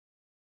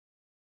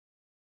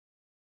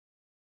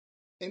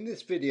In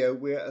this video,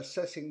 we're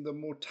assessing the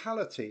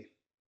mortality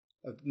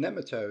of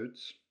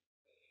nematodes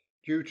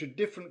due to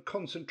different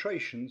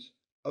concentrations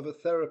of a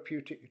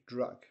therapeutic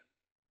drug.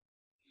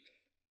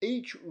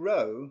 Each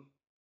row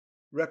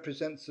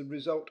represents the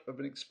result of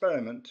an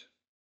experiment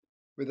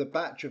with a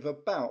batch of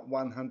about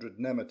 100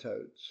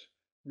 nematodes,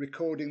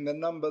 recording the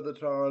number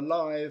that are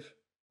alive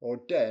or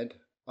dead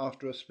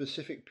after a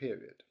specific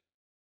period.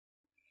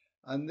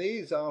 And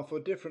these are for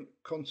different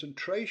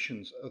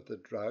concentrations of the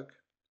drug,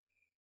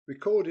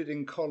 recorded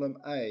in column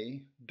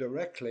A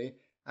directly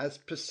as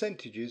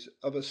percentages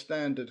of a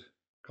standard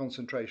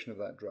concentration of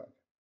that drug.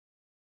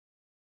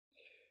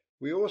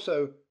 We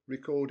also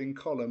record in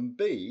column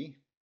B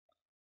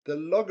the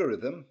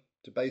logarithm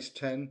to base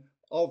 10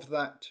 of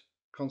that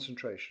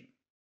concentration.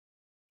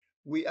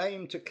 We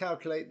aim to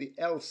calculate the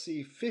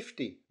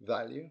LC50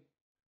 value,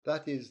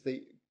 that is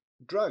the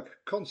drug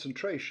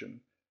concentration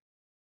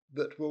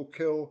that will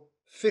kill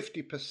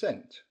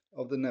 50%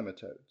 of the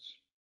nematodes.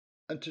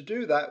 And to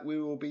do that,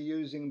 we will be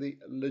using the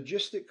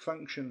logistic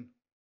function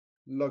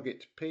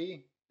Logit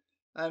P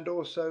and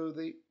also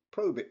the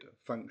probit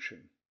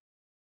function.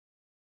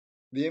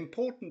 The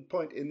important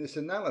point in this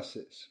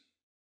analysis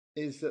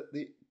is that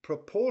the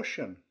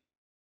proportion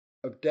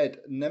of dead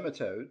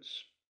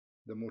nematodes,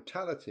 the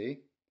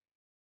mortality,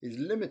 is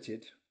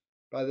limited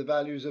by the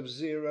values of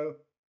 0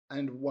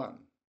 and 1,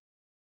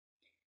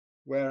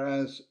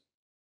 whereas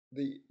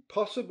the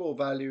possible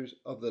values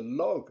of the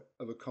log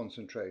of a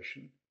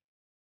concentration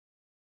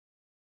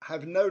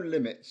have no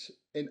limits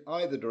in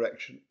either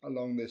direction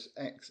along this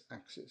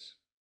x-axis.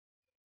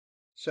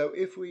 So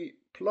if we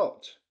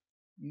plot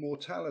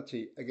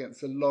mortality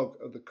against the log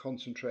of the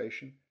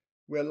concentration,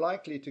 we're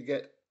likely to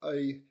get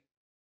a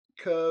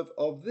curve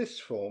of this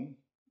form,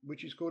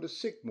 which is called a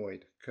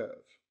sigmoid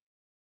curve.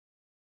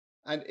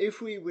 And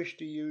if we wish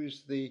to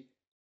use the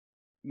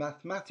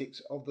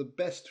mathematics of the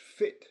best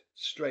fit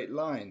straight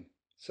line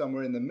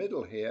somewhere in the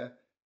middle here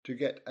to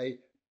get a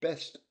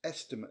best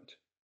estimate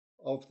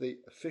of the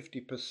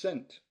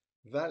 50%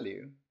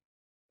 value,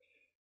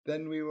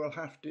 then we will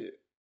have to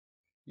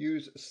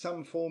use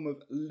some form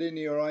of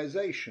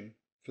linearization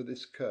for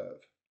this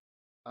curve.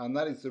 And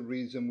that is the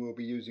reason we'll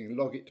be using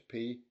Logit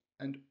P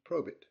and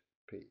probit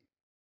P.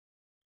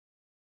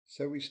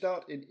 So we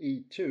start in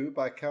E2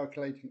 by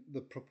calculating the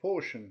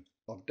proportion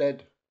of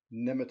dead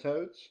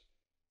nematodes,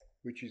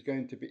 which is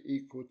going to be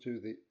equal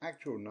to the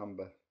actual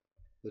number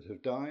that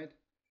have died,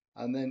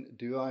 and then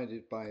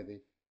divided by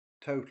the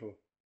total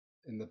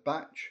in the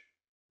batch,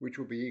 which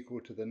will be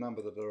equal to the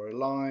number that are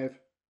alive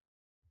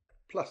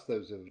plus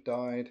those that have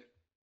died,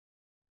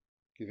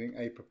 giving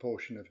a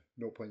proportion of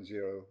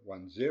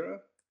 0.010.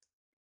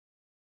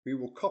 We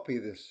will copy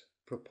this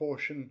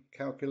proportion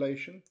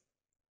calculation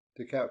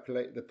to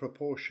calculate the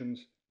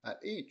proportions at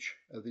each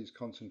of these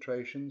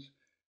concentrations,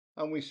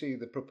 and we see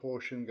the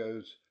proportion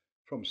goes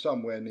from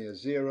somewhere near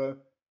 0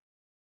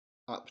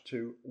 up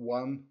to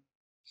 1.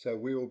 So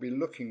we will be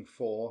looking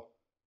for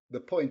the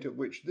point at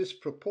which this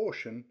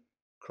proportion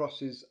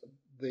crosses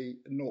the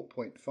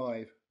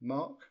 0.5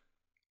 mark.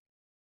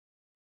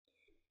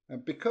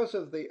 And because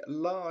of the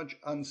large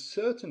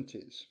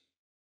uncertainties,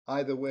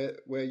 either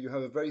where you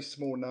have a very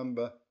small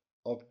number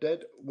of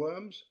dead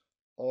worms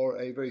or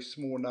a very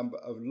small number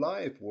of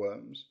live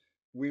worms,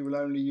 we will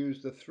only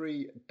use the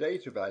 3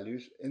 data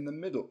values in the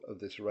middle of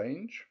this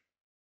range.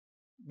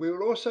 We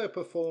will also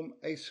perform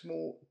a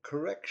small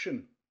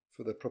correction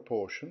for the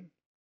proportion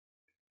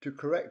to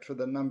correct for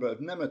the number of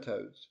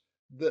nematodes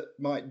that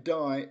might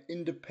die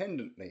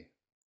independently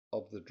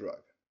of the drug.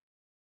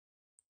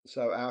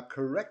 So our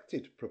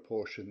corrected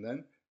proportion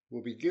then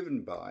will be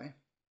given by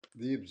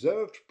the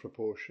observed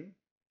proportion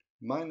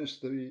minus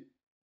the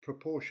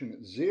proportion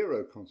at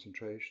 0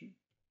 concentration,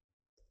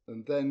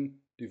 and then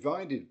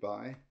divided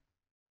by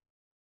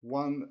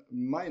 1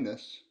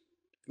 minus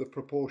the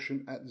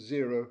proportion at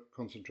 0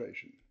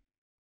 concentration.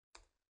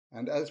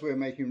 And as we're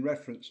making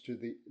reference to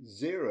the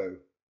 0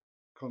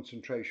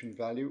 concentration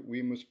value,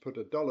 we must put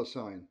a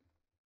 $sign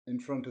in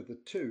front of the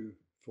 2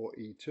 for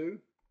E2 to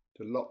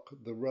lock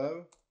the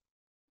row,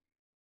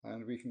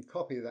 and we can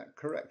copy that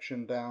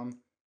correction down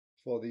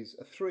for these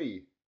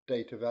 3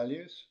 data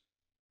values.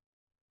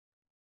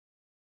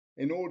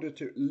 In order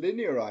to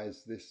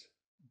linearize this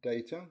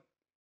data,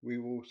 we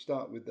will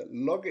start with the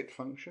Logit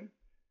function,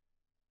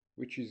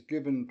 which is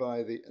given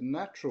by the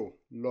natural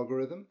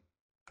logarithm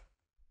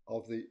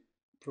of the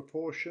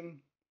proportion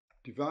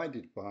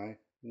divided by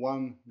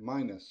 1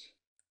 minus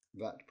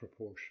that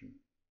proportion,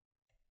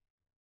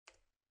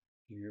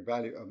 giving a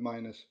value of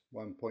minus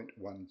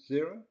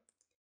 1.10.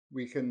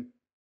 We can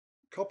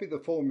copy the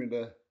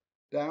formula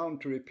down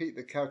to repeat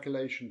the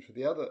calculation for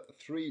the other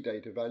 3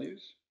 data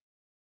values.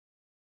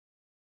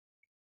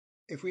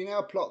 If we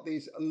now plot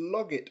these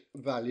Logit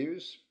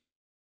values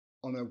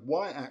on a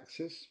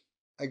y-axis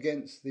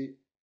against the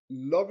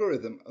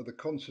logarithm of the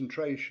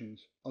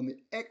concentrations on the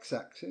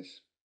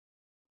x-axis,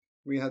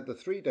 we have the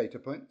 3 data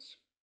points,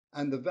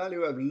 and the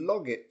value of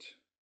Logit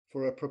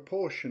for a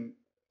proportion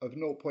of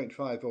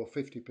 0.5 or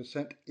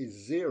 50%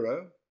 is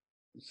 0,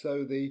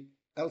 so the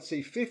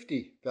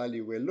LC50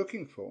 value we're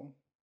looking for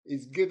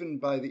is given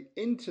by the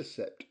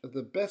intercept of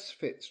the best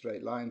fit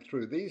straight line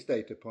through these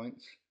data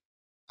points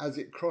as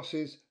it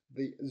crosses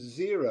the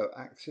 0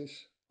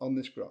 axis on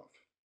this graph.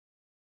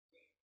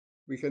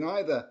 We can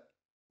either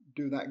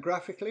do that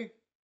graphically,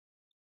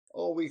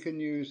 or we can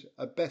use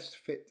a best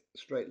fit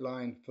straight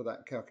line for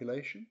that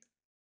calculation,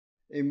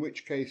 in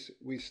which case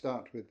we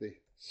start with the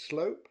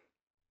slope,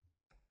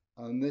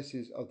 and this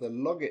is of the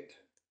Logit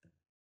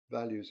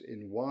values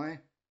in y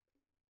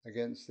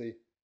against the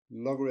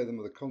logarithm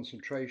of the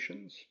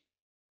concentrations,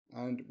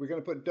 and we're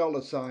going to put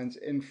dollar signs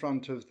in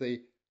front of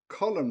the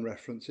column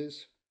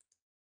references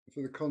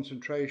for the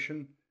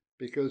concentration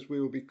because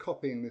we will be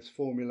copying this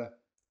formula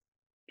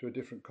to a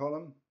different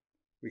column.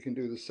 We can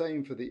do the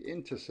same for the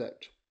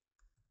intercept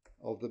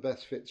of the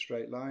best fit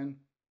straight line.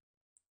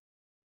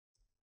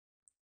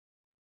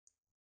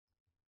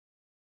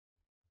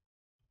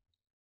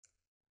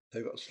 So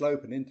we've got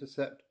slope and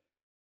intercept,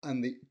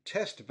 and the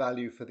test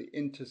value for the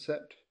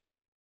intercept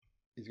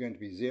is going to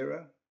be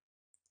 0.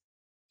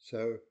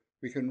 So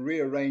we can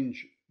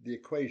rearrange the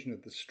equation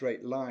of the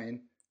straight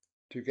line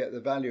to get the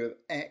value of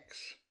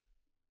x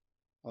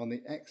on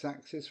the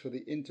x-axis for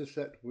the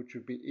intercept, which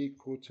would be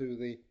equal to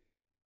the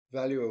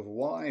value of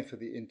y for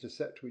the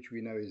intercept, which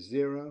we know is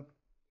 0,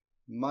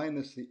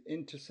 minus the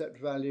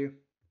intercept value,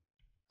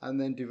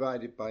 and then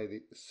divided by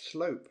the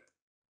slope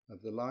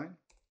of the line,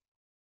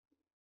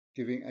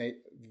 giving a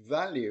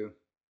value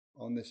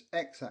on this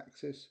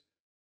x-axis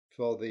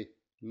for the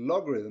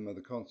logarithm of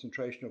the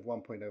concentration of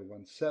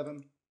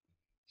 1.017,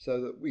 so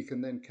that we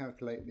can then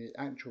calculate the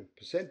actual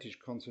percentage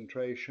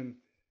concentration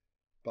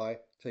by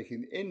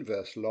taking the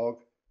inverse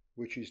log,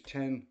 which is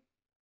 10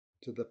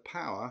 to the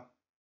power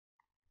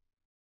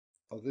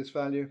of this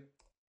value,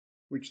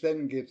 which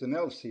then gives an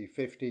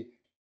LC50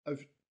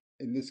 of,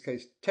 in this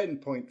case,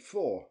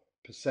 10.4%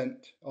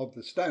 of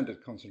the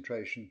standard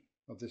concentration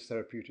of this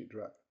therapeutic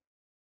drug.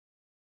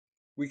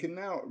 We can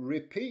now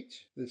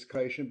repeat this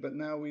equation, but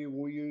now we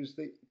will use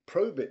the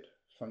probit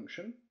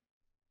function,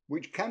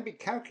 which can be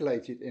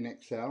calculated in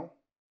Excel,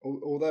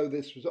 although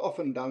this was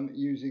often done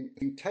using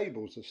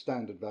tables of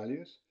standard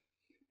values.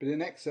 But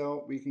in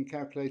Excel, we can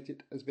calculate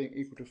it as being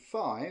equal to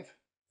 5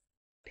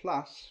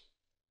 plus,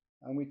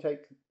 and we take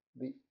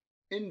the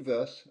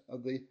inverse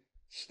of the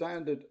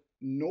standard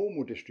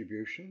normal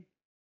distribution.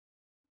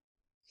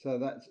 So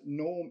that's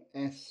norm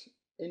S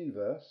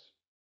inverse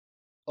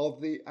of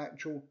the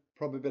actual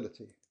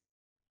probability.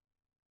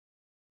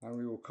 And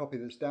we will copy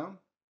this down.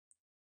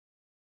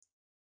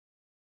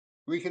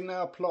 We can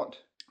now plot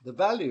the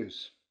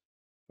values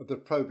of the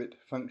probit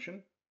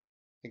function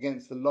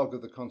against the log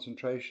of the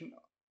concentration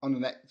on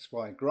an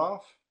XY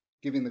graph,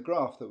 giving the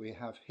graph that we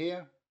have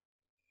here.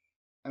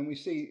 And we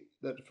see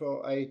that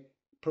for a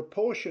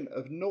proportion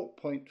of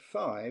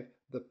 0.5,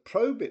 the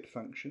probit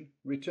function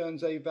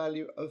returns a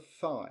value of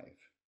 5.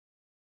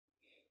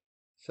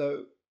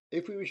 So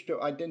if we wish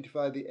to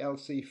identify the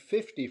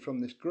LC50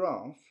 from this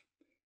graph,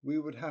 we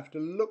would have to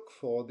look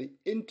for the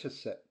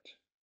intercept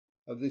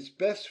of this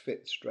best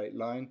fit straight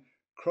line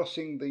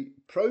crossing the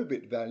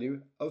probit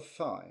value of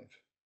 5,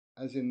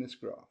 as in this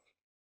graph.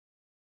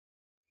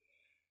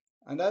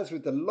 And as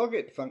with the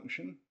Logit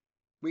function,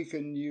 we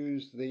can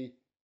use the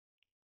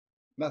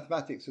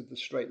mathematics of the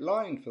straight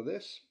line for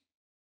this,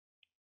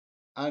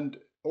 and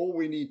all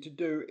we need to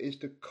do is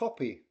to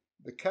copy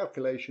the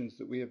calculations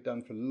that we have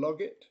done for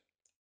Logit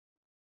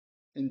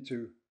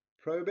into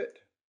probit.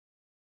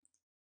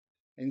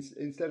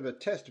 Instead of a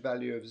test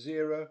value of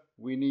 0,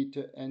 we need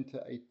to enter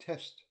a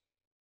test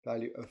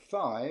value of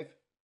 5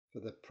 for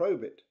the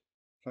probit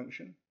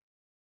function,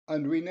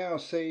 and we now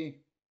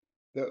see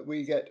that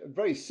we get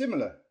very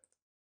similar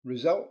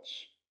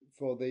results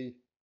for the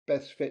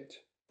best fit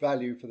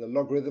value for the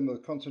logarithm of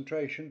the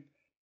concentration,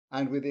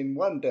 and within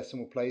one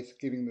decimal place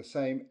giving the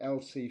same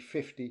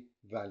LC50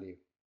 value.